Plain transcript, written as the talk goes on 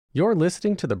You're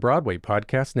listening to the Broadway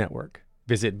Podcast Network.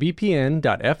 Visit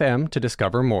bpn.fm to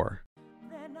discover more.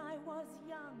 Then I was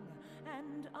young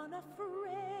and unafraid.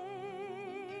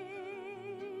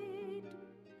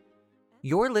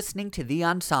 You're listening to The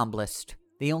Ensemblist,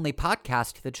 the only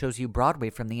podcast that shows you Broadway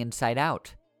from the inside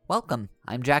out. Welcome,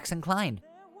 I'm Jackson Klein.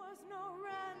 There was no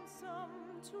ransom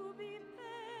to be paid.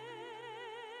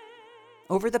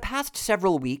 Over the past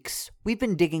several weeks, we've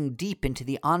been digging deep into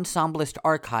the Ensemblist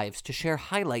archives to share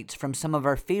highlights from some of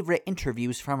our favorite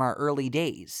interviews from our early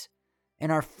days. In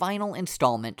our final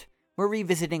installment, we're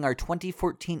revisiting our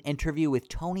 2014 interview with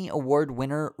Tony Award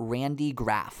winner Randy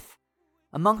Graff.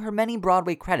 Among her many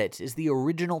Broadway credits is the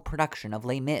original production of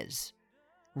Les Mis.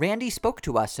 Randy spoke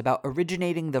to us about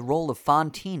originating the role of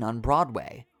Fantine on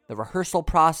Broadway, the rehearsal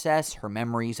process, her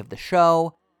memories of the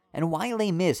show, and why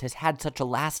Les Mis has had such a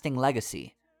lasting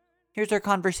legacy. Here's our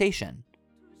conversation.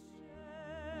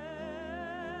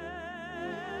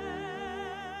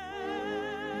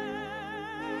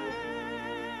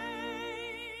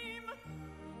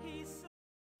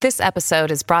 This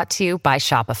episode is brought to you by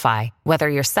Shopify. Whether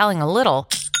you're selling a little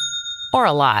or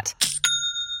a lot,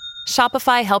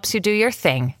 Shopify helps you do your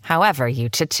thing, however you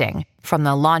cha-ching. From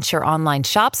the launch your online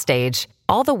shop stage,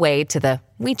 all the way to the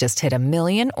we just hit 1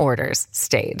 million orders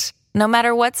stage. No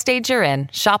matter what stage you're in,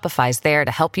 Shopify's there to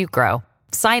help you grow.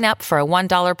 Sign up for a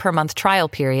 $1 per month trial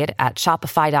period at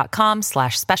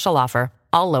shopify.com/special offer,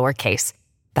 all lowercase.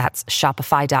 That's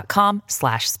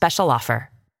shopify.com/special offer.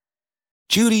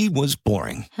 Judy was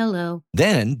boring. Hello.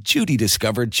 Then Judy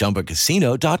discovered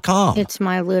ChumbaCasino.com. It's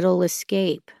my little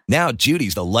escape. Now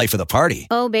Judy's the life of the party.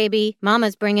 Oh, baby,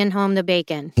 mama's bringing home the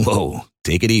bacon. Whoa,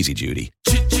 take it easy, Judy.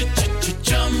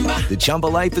 The Chumba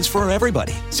life is for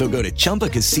everybody. So go to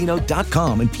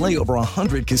ChumbaCasino.com and play over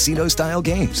 100 casino-style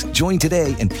games. Join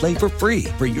today and play for free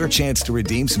for your chance to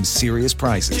redeem some serious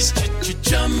prizes.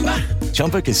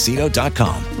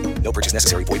 ChumbaCasino.com. No purchase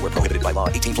necessary. Void where prohibited by law.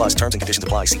 18 plus terms and conditions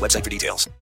apply. See website for details.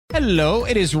 Hello,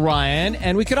 it is Ryan,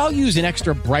 and we could all use an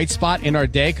extra bright spot in our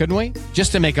day, couldn't we?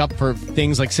 Just to make up for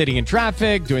things like sitting in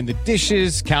traffic, doing the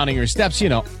dishes, counting your steps, you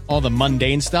know, all the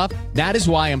mundane stuff. That is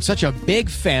why I'm such a big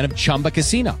fan of Chumba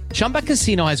Casino. Chumba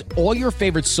Casino has all your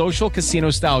favorite social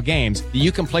casino-style games that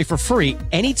you can play for free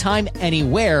anytime,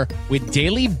 anywhere with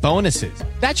daily bonuses.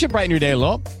 That should brighten your day a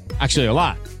little. Actually, a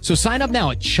lot. So sign up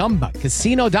now at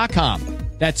ChumbaCasino.com.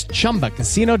 That's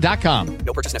ChumbaCasino.com.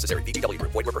 No purchase necessary. VGW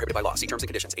Group. Void where prohibited by law. See terms and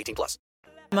conditions. 18 plus.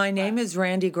 My name is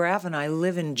Randy Graff, and I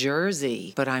live in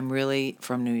Jersey, but I'm really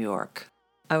from New York.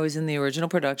 I was in the original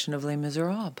production of Les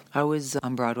Miserables. I was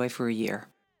on Broadway for a year.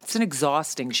 It's an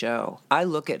exhausting show. I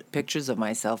look at pictures of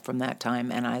myself from that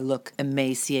time, and I look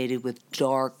emaciated with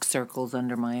dark circles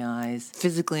under my eyes.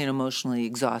 Physically and emotionally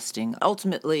exhausting.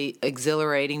 Ultimately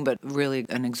exhilarating, but really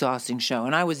an exhausting show.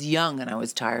 And I was young, and I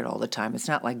was tired all the time. It's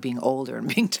not like being older and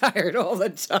being tired all the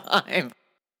time.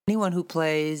 Anyone who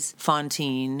plays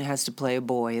Fantine has to play a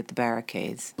boy at the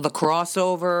barricades. The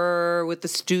crossover with the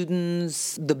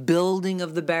students, the building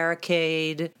of the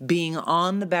barricade, being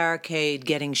on the barricade,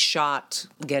 getting shot,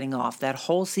 getting off. That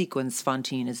whole sequence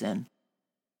Fantine is in.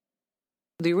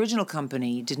 The original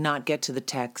company did not get to the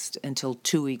text until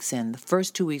 2 weeks in. The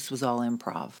first 2 weeks was all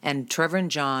improv. And Trevor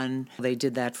and John, they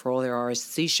did that for all their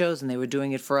RSC shows, and they were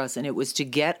doing it for us. And it was to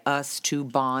get us to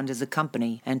bond as a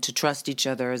company and to trust each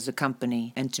other as a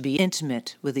company and to be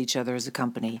intimate with each other as a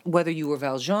company. Whether you were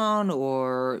Valjean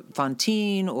or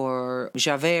Fantine or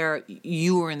Javert,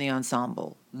 you were in the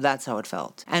ensemble. That's how it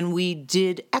felt. And we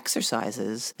did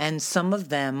exercises, and some of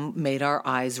them made our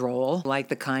eyes roll, like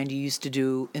the kind you used to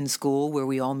do in school where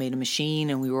we all made a machine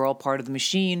and we were all part of the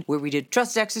machine, where we did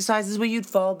trust exercises where you'd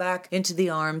fall back into the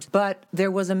arms. But there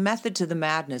was a method to the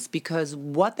madness, because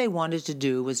what they wanted to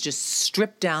do was just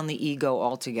strip down the ego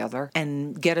altogether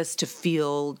and get us to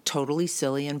feel totally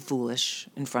silly and foolish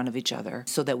in front of each other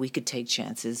so that we could take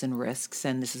chances and risks.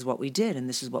 And this is what we did, and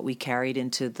this is what we carried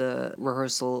into the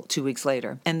rehearsal 2 weeks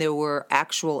later. And there were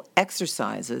actual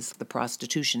exercises, the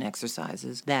prostitution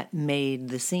exercises, that made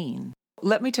the scene.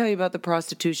 Let me tell you about the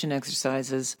prostitution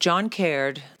exercises. John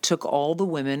Caird took all the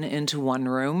women into one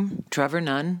room. Trevor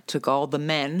Nunn took all the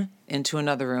men into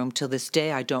another room. Till this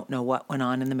day, I don't know what went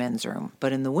on in the men's room.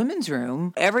 But in the women's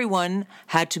room, everyone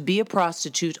had to be a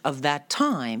prostitute of that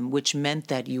time, which meant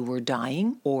that you were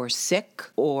dying or sick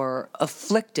or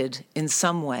afflicted in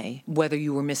some way, whether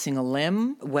you were missing a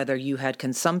limb, whether you had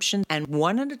consumption. And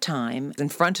one at a time, in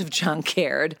front of John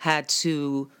Caird, had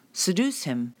to seduce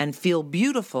him and feel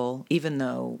beautiful, even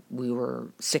though we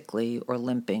were sickly or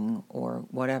limping or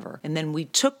whatever. And then we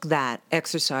took that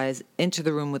exercise into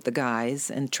the room with the guys,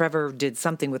 and Trevor did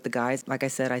something with the guys. Like I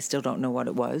said, I still don't know what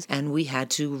it was. And we had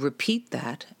to repeat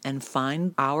that and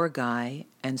find our guy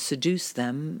and seduce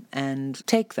them and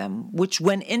take them, which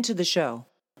went into the show.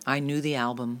 I knew the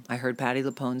album. I heard Patti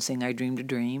LuPone sing I Dreamed a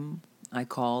Dream. I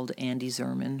called Andy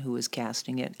Zerman, who was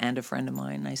casting it, and a friend of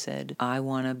mine. I said, I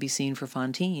want to be seen for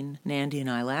Fontaine. And Andy and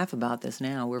I laugh about this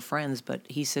now. We're friends. But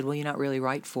he said, well, you're not really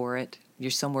right for it. You're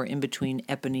somewhere in between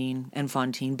Eponine and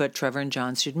Fontaine, but Trevor and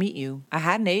John should meet you. I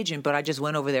had an agent, but I just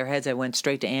went over their heads. I went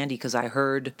straight to Andy because I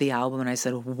heard the album, and I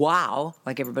said, wow,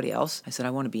 like everybody else. I said,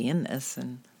 I want to be in this.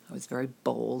 And I was very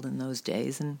bold in those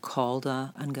days and called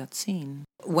and got seen.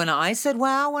 When I said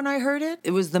wow when I heard it,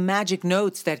 it was the magic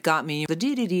notes that got me. The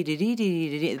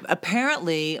dee-dee-dee-dee-dee-dee-dee.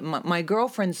 Apparently, my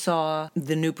girlfriend saw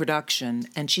the new production,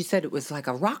 and she said it was like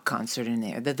a rock concert in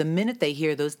there. That the minute they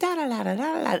hear those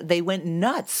da-da-da-da-da-da, they went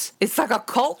nuts. It's like a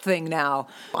cult thing now.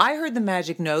 I heard the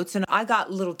magic notes, and I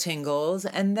got little tingles,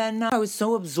 and then I was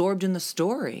so absorbed in the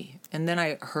story. And then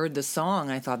I heard the song.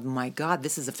 I thought, my God,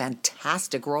 this is a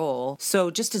fantastic role.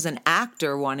 So just as an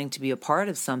actor wanting to be a part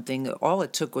of something, all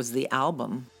it took was the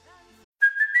album.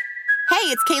 Hey,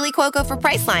 it's Kaylee Cuoco for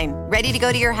Priceline. Ready to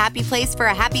go to your happy place for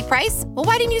a happy price? Well,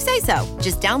 why didn't you say so?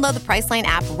 Just download the Priceline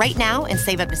app right now and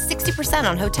save up to 60%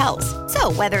 on hotels.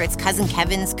 So whether it's Cousin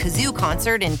Kevin's Kazoo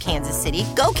Concert in Kansas City,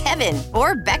 go Kevin,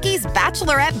 or Becky's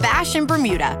Bachelorette Bash in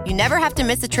Bermuda, you never have to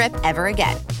miss a trip ever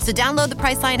again. So download the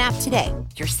Priceline app today.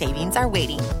 Your savings are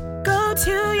waiting. Go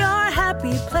to your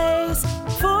happy place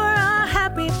for a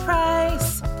happy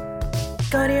price.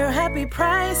 Go to your happy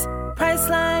price,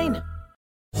 Priceline.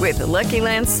 With the Lucky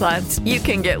Land Slots, you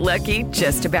can get lucky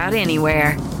just about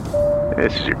anywhere.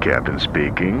 This is your captain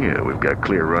speaking. We've got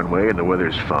clear runway and the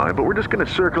weather's fine, but we're just going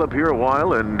to circle up here a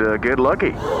while and get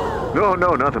lucky.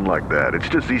 No, nothing like that. It's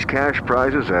just these cash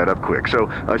prizes add up quick. So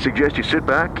I suggest you sit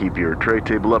back, keep your tray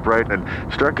table upright, and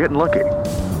start getting lucky.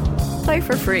 Play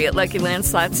for free at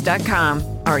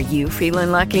LuckyLandSlots.com. Are you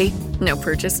feeling lucky? No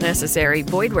purchase necessary.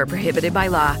 Void where prohibited by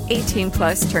law. 18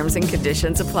 plus terms and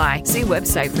conditions apply. See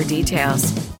website for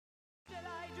details.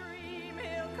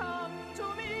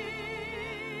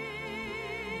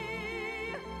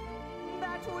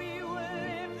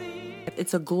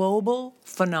 It's a global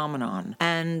phenomenon,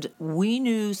 and we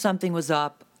knew something was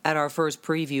up at our first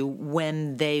preview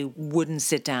when they wouldn't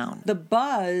sit down. The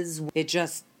buzz, it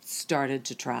just started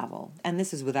to travel, and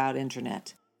this is without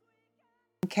internet.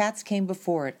 Cats came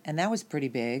before it, and that was pretty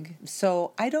big.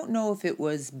 So I don't know if it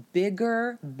was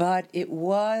bigger, but it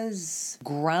was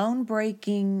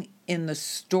groundbreaking in the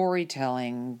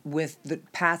storytelling with the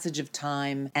passage of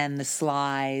time and the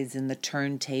slides and the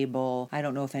turntable. I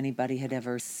don't know if anybody had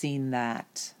ever seen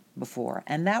that before.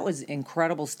 And that was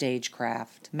incredible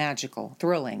stagecraft, magical,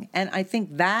 thrilling. And I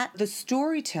think that the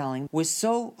storytelling was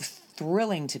so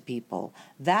thrilling to people.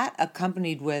 That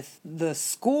accompanied with the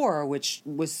score, which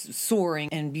was soaring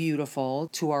and beautiful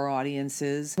to our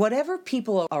audiences. Whatever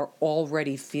people are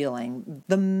already feeling,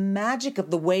 the magic of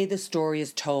the way the story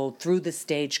is told through the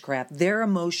stagecraft, their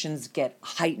emotions get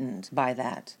heightened by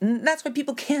that. And that's why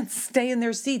people can't stay in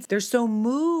their seats. They're so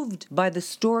moved by the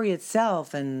story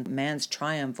itself and man's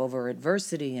triumph over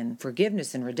adversity and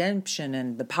forgiveness and redemption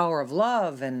and the power of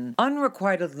love and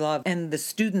unrequited love and the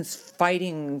students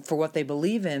fighting for what they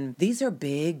believe in. These are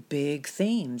big, big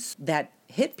themes that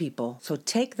hit people. So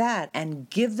take that and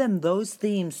give them those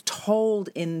themes told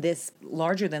in this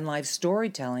larger-than-life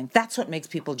storytelling. That's what makes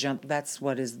people jump. That's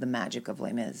what is the magic of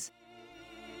Les Mis.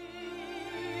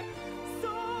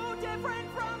 So different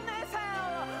from this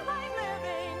hell I'm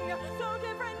living, so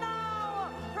different now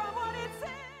from what it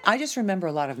seemed. I just remember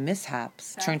a lot of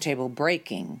mishaps, turntable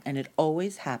breaking, and it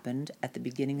always happened at the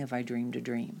beginning of I Dreamed a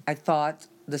Dream. I thought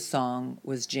the song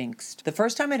was jinxed. The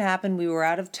first time it happened, we were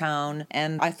out of town,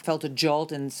 and I felt a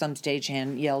jolt, and some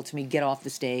stagehand yelled to me, get off the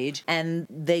stage, and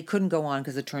they couldn't go on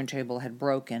because the turntable had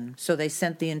broken. So they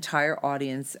sent the entire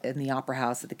audience in the Opera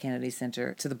House at the Kennedy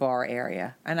Center to the bar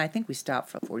area, and I think we stopped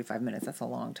for 45 minutes. That's a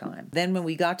long time. Then when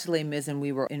we got to Les Mis and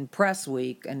we were in press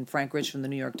week, and Frank Rich from the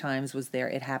New York Times was there,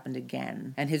 it happened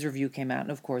again, and his review came out,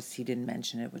 and of course he didn't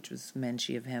mention it, which was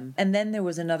menschy of him. And then there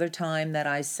was another time that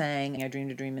I sang I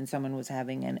Dreamed a Dream, and someone was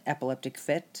having having an epileptic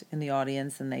fit in the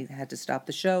audience and they had to stop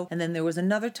the show. And then there was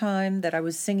another time that I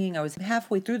was singing. I was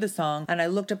halfway through the song and I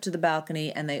looked up to the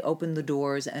balcony and they opened the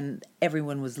doors and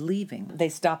everyone was leaving. They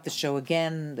stopped the show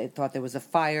again. They thought there was a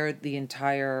fire. The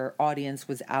entire audience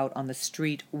was out on the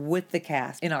street with the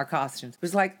cast in our costumes. It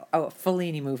was like a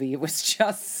Fellini movie. It was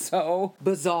just so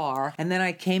bizarre. And then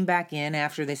I came back in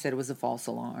after they said it was a false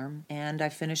alarm and I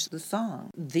finished the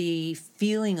song. The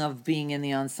feeling of being in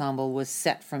the ensemble was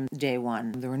set from day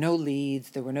one. There were no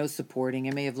leads. There were no supporting.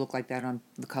 It may have looked like that on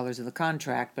the colors of the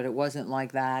contract, but it wasn't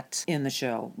like that in the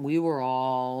show. We were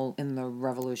all in the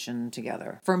revolution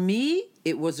together. For me,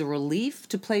 it was a relief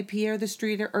to play Pierre the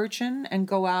Street Urchin and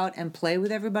go out and play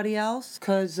with everybody else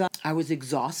because I was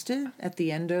exhausted at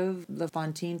the end of the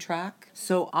Fontaine track.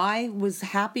 So I was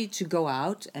happy to go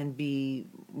out and be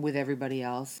with everybody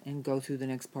else and go through the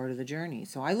next part of the journey.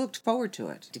 So I looked forward to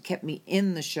it. It kept me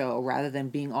in the show rather than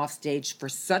being off stage for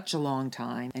such a long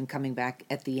time and coming back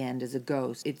at the end as a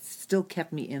ghost. It still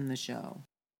kept me in the show.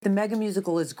 The mega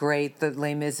musical is great, the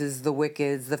Les Mis, the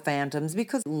Wickeds, the Phantoms,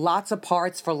 because lots of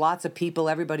parts for lots of people,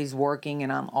 everybody's working,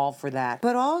 and I'm all for that.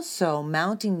 But also,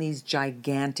 mounting these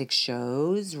gigantic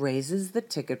shows raises the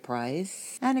ticket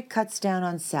price, and it cuts down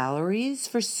on salaries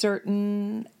for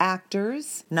certain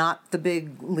actors. Not the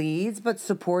big leads, but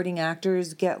supporting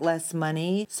actors get less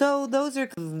money. So those are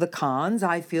the cons,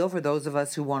 I feel, for those of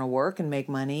us who want to work and make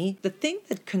money. The thing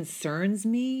that concerns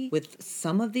me with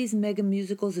some of these mega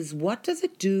musicals is what does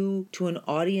it do to an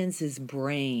audience's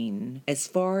brain as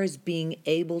far as being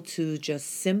able to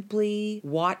just simply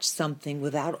watch something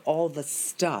without all the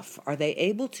stuff? Are they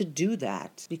able to do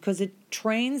that? Because it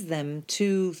trains them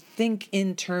to think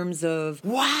in terms of,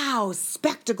 wow,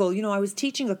 spectacle. You know, I was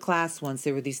teaching a class once.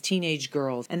 There were these teenage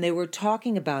girls, and they were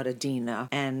talking about Adina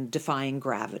and defying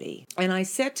gravity. And I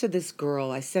said to this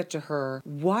girl, I said to her,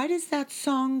 why does that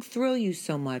song thrill you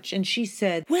so much? And she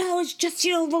said, well, it's just,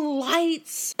 you know, the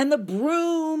lights and the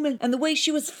broom and the way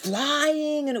she was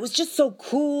flying, and it was just so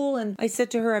cool. And I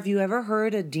said to her, have you ever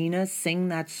heard Adina sing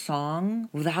that song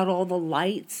without all the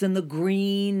lights and the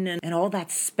green and all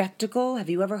that spectacle? Have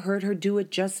you ever heard her do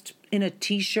it just in a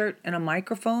t-shirt and a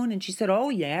microphone? And she said, oh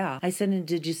yeah. I said, and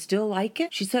did you still like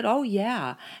it? She said, oh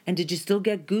yeah. And did you still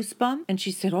get goosebumps? And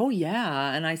she said, oh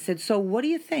yeah. And I said, so what do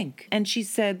you think? And she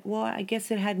said, well, I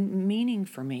guess it had meaning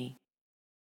for me.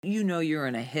 You know you're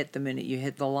in a hit the minute you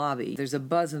hit the lobby. There's a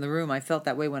buzz in the room. I felt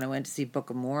that way when I went to see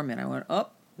Book of Mormon. I went, oh,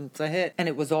 it's a hit. And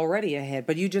it was already a hit.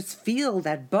 But you just feel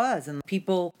that buzz and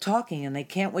people talking and they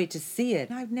can't wait to see it.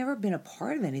 I've never been a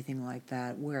part of anything like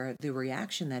that where the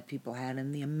reaction that people had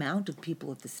and the amount of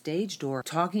people at the stage door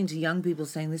talking to young people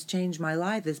saying, this changed my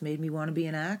life. This made me want to be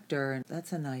an actor. And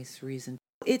that's a nice reason.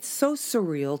 It's so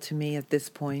surreal to me at this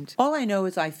point. All I know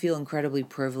is I feel incredibly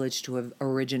privileged to have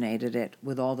originated it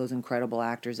with all those incredible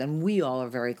actors, and we all are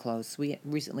very close. We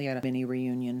recently had a mini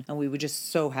reunion, and we were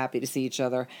just so happy to see each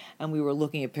other, and we were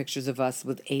looking at pictures of us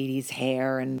with 80s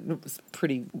hair, and it was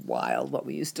pretty wild what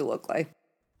we used to look like.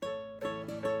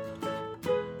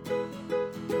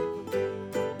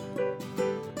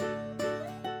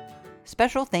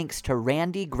 Special thanks to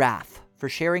Randy Graff for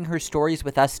sharing her stories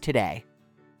with us today.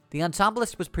 The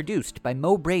Ensemblist was produced by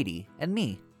Mo Brady and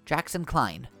me, Jackson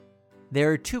Klein. There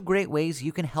are two great ways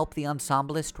you can help The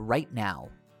Ensemblist right now.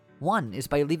 One is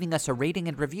by leaving us a rating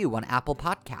and review on Apple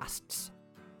Podcasts.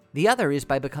 The other is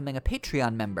by becoming a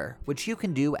Patreon member, which you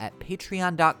can do at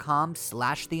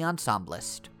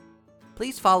patreon.com/TheEnsemblist.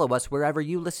 Please follow us wherever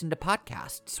you listen to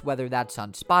podcasts, whether that's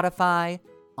on Spotify,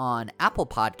 on Apple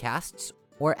Podcasts,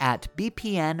 or at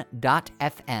bpn.fm,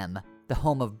 the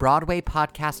home of Broadway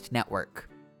Podcast Network.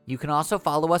 You can also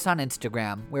follow us on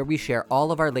Instagram, where we share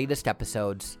all of our latest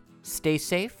episodes. Stay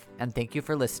safe, and thank you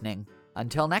for listening.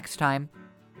 Until next time.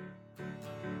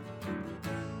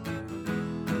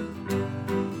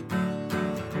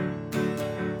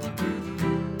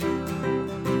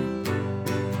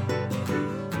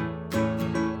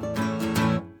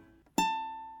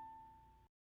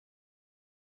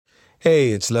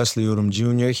 Hey, it's Leslie Odom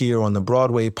Jr. here on the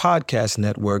Broadway Podcast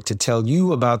Network to tell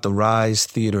you about the Rise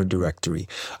Theater Directory,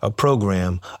 a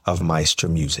program of Maestro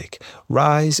Music.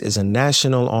 Rise is a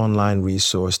national online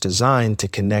resource designed to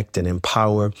connect and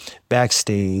empower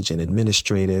backstage and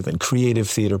administrative and creative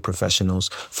theater professionals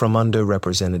from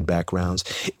underrepresented backgrounds.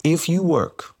 If you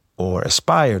work or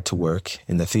aspire to work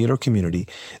in the theater community,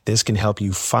 this can help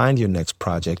you find your next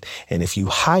project. And if you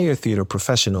hire theater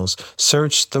professionals,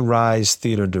 search the Rise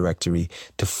Theater Directory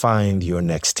to find your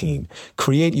next team.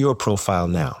 Create your profile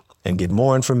now and get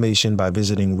more information by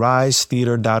visiting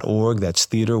risetheater.org. That's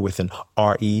theater with an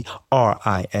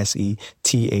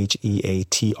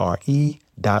RERISETHEATRE.org.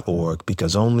 LuckyLand.org,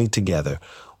 because only together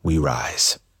we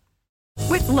rise.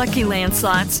 With Lucky Land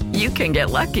Slots, you can get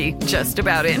lucky just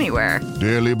about anywhere.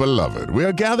 Dearly beloved, we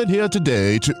are gathered here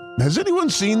today to... Has anyone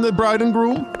seen the bride and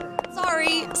groom?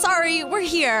 Sorry, we're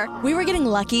here. We were getting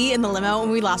lucky in the limo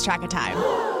and we lost track of time.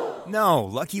 No,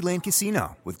 Lucky Land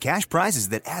Casino, with cash prizes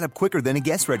that add up quicker than a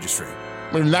guest registry.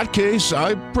 In that case,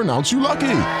 I pronounce you lucky.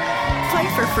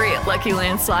 Play for free at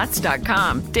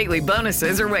LuckyLandSlots.com. Daily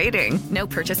bonuses are waiting. No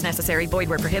purchase necessary. Void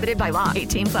where prohibited by law.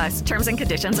 18+. Terms and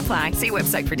conditions apply. See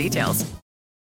website for details.